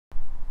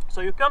So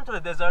you come to the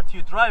desert,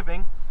 you're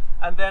driving,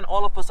 and then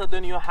all of a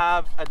sudden you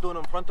have a dune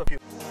in front of you.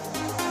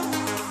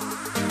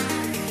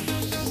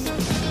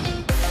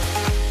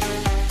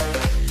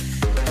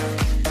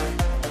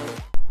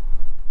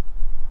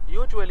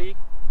 Usually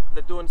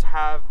the dunes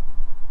have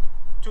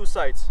two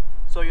sides.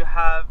 So you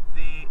have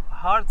the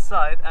hard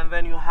side and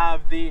then you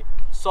have the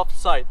soft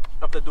side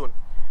of the dune.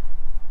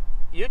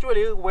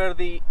 Usually where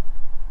the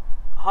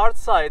hard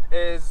side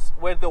is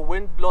where the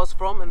wind blows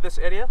from in this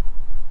area.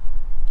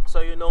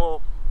 So you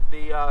know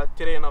the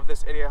terrain of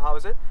this area, how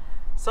is it?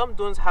 Some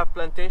dunes have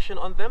plantation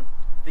on them.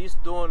 These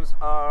dunes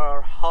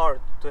are hard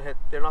to hit,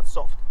 they're not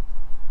soft.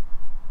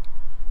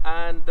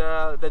 And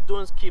the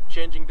dunes keep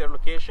changing their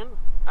location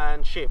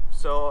and shape,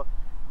 so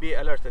be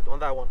alerted on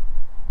that one.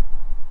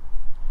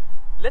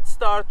 Let's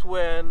start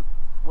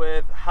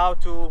with how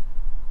to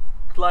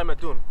climb a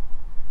dune.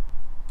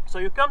 So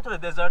you come to the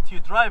desert, you're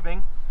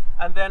driving,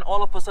 and then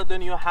all of a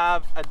sudden you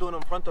have a dune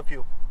in front of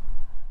you.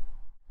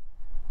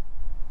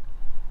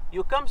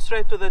 You come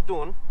straight to the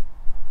dune,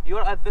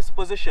 you're at this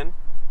position.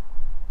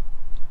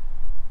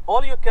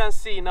 All you can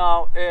see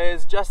now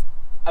is just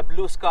a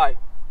blue sky.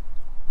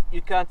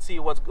 You can't see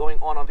what's going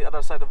on the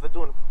other side of the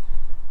dune.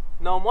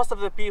 Now most of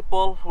the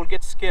people will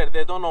get scared,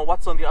 they don't know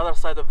what's on the other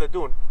side of the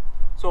dune.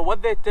 So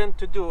what they tend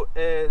to do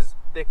is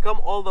they come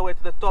all the way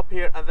to the top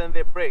here and then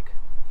they brake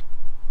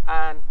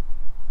and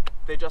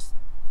they just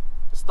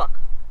stuck.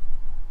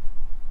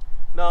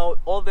 Now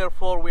all their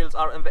four wheels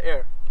are in the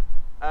air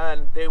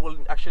and they will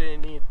actually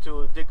need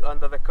to dig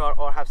under the car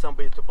or have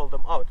somebody to pull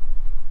them out.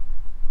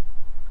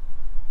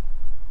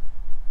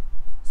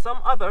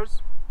 Some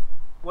others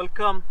will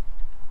come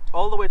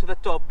all the way to the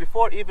top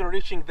before even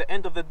reaching the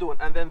end of the dune,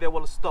 and then they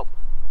will stop.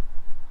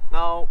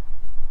 Now,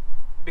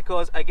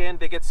 because again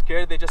they get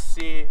scared, they just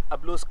see a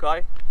blue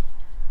sky.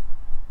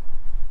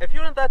 If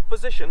you're in that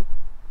position,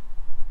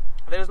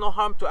 there is no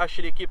harm to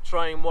actually keep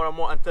trying more and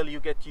more until you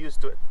get used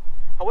to it.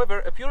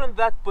 However, if you're in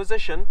that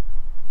position,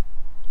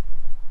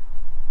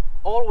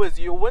 always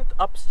you went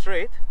up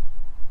straight,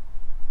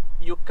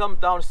 you come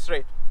down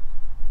straight.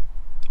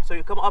 So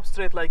you come up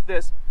straight like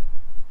this,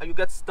 and you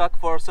get stuck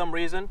for some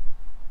reason,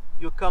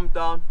 you come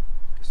down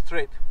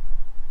straight.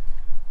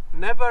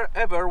 Never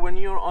ever when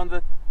you're on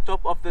the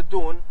top of the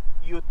dune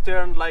you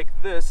turn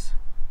like this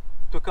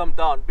to come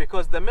down,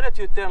 because the minute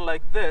you turn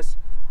like this,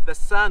 the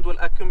sand will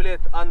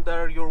accumulate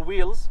under your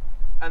wheels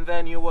and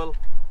then you will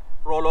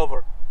roll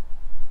over.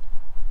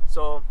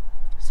 So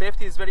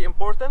safety is very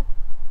important.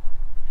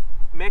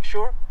 Make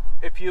sure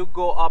if you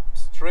go up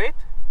straight,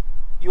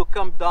 you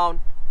come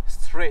down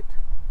straight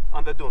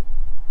on the dune.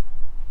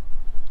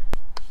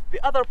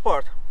 The other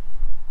part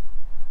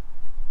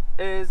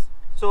is,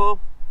 so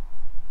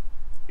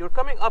you're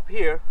coming up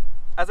here,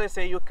 as I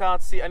say, you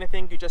can't see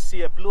anything, you just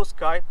see a blue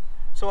sky.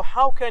 So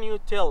how can you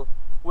tell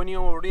when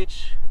you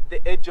reach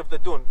the edge of the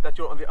dune that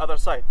you're on the other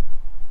side?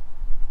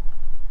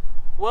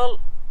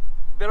 Well,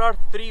 there are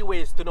three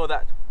ways to know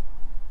that.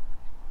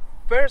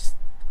 First,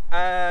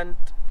 and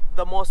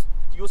the most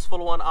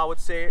useful one I would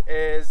say,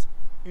 is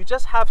you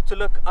just have to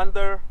look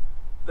under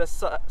the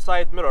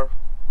side mirror,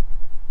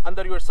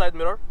 under your side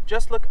mirror,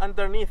 just look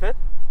underneath it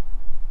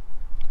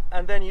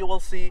and then you will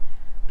see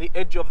the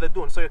edge of the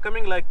dune. So you're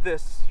coming like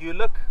this, you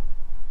look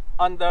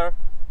under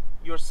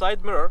your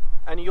side mirror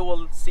and you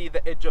will see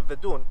the edge of the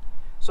dune,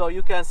 so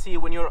you can see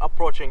when you're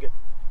approaching it.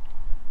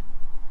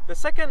 The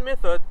second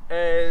method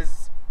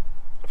is,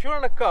 if you're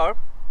in a car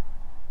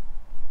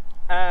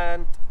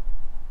and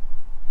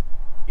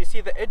you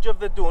see the edge of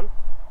the dune,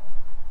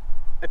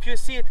 if you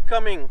see it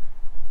coming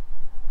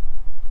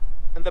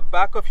in the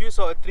back of you,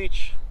 so it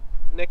reach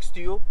next to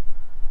you,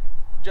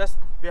 just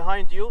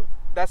behind you,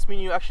 that's mean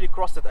you actually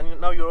crossed it and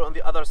now you're on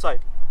the other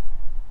side.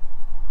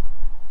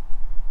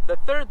 The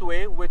third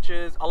way, which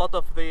is a lot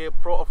of the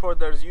pro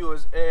off-roaders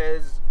use,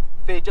 is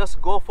they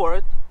just go for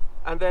it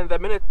and then the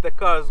minute the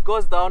car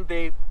goes down,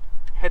 they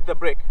hit the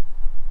brake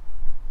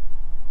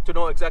to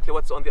know exactly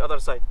what's on the other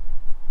side.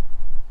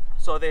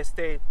 So they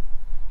stay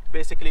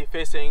basically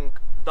facing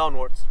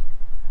downwards.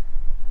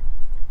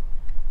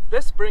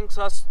 This brings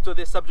us to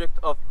the subject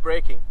of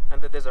braking in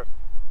the desert.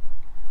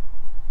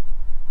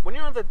 When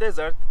you're in the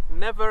desert,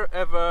 never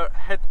ever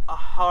hit a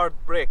hard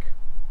brake.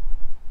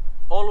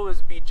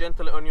 Always be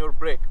gentle on your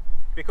brake,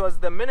 because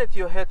the minute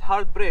you hit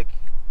hard brake,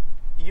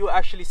 you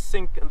actually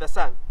sink in the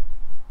sand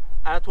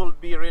and it will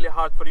be really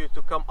hard for you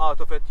to come out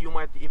of it. You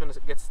might even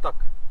get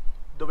stuck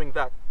doing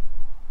that.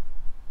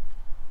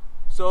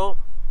 So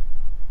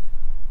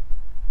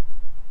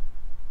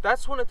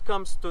that's when it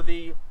comes to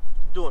the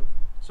dune.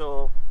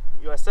 So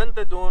you ascend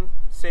the dune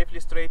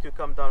safely straight, you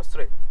come down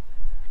straight.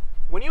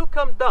 When you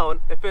come down,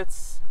 if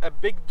it's a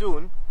big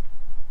dune,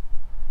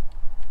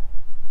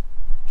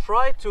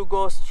 try to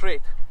go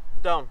straight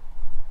down.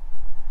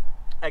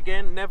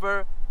 Again,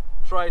 never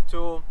try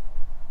to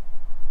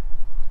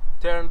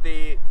turn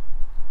the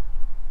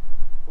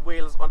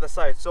wheels on the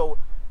side. So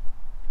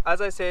as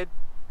I said,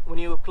 when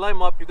you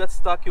climb up, you get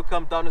stuck, you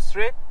come down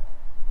straight.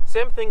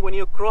 Same thing when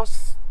you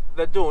cross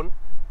the dune,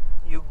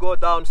 you go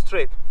down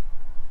straight.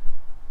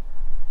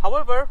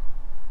 However,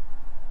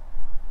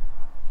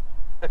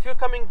 if you're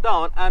coming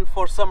down and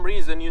for some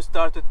reason you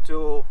started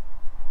to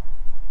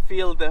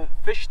feel the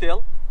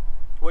fishtail,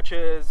 which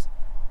is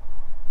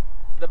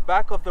the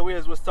back of the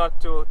wheels will start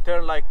to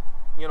turn, like,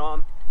 you know,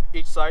 on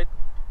each side,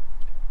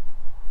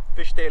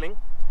 fishtailing,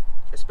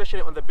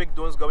 especially on the big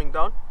dunes going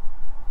down,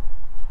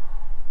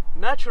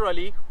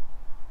 naturally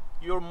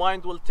your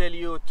mind will tell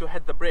you to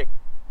hit the brake.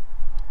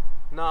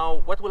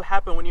 Now what will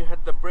happen when you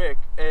hit the brake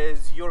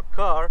is your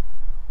car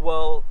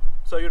will,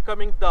 so you're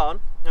coming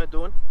down a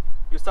dune,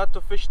 you start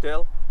to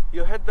fishtail,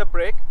 you hit the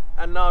brake,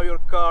 and now your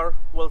car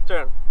will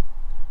turn,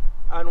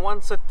 and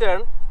once it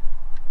turns,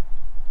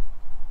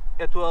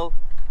 it will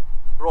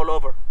roll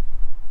over.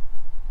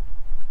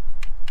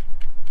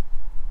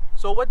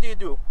 So what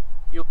do?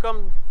 You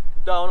come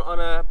down on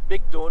a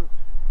big dune,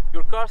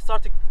 your car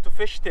starting to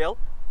fishtail,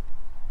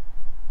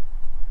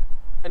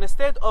 and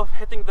instead of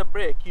hitting the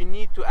brake, you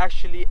need to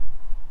actually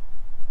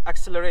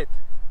accelerate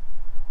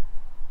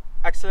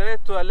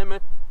to a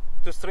limit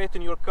to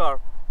straighten your car.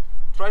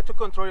 Try to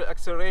control your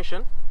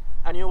acceleration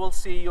and you will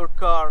see your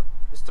car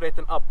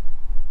straighten up.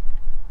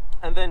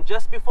 And then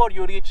just before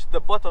you reach the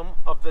bottom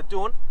of the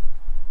dune,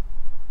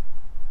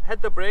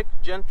 hit the brake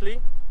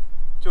gently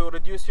to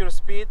reduce your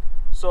speed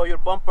so your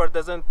bumper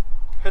doesn't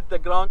hit the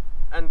ground,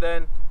 and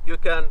then you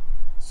can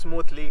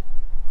smoothly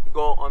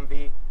go on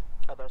the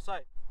other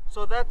side.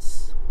 So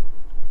that's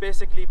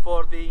basically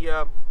for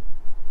the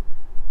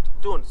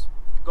dunes,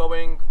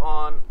 going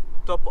on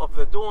top of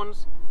the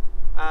dunes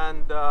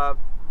and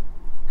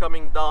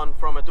coming down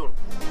from a dune.